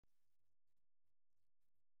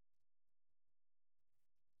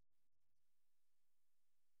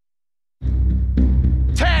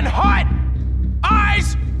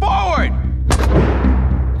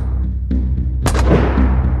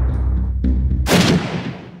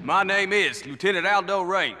My name is Lieutenant Aldo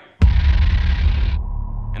Rain.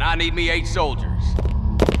 And I need me 8 soldiers.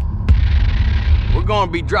 We're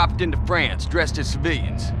gonna be dropped into France dressed as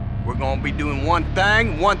civilians. We're gonna be doing one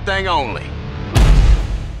thing only.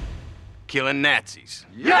 Killing Nazis.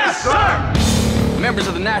 Yes, sir! Members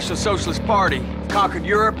of the National Socialist Party have conquered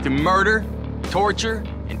Europe through murder, torture,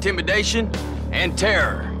 intimidation, and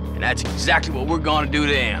terror. And that's exactly what we're gonna do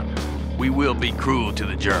to them. We will be cruel to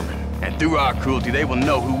the German. And through our cruelty, they will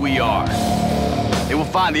know who we are. They will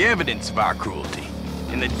find the evidence of our cruelty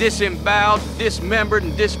in the disemboweled, dismembered,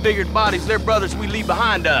 and disfigured bodies of their brothers we leave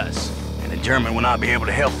behind us. And the German will not be able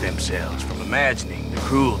to help themselves from imagining the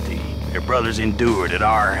cruelty their brothers endured at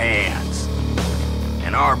our hands,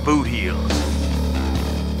 and our boot heels,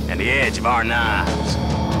 and the edge of our knives.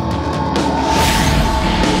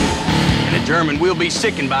 And the German will be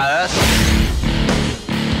sickened by us.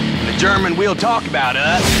 And the German will talk about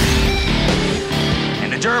us.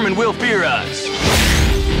 And the German will fear us.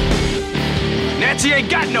 Nazi ain't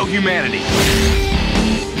got no humanity.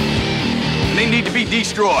 And they need to be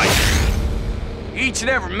destroyed. Each and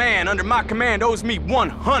every man under my command owes me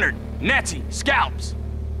 100 Nazi scalps.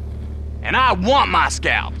 And I want my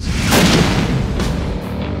scalps.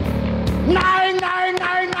 9, 9, 9,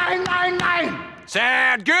 9, 9, 9!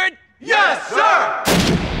 Sound good? Yes, sir!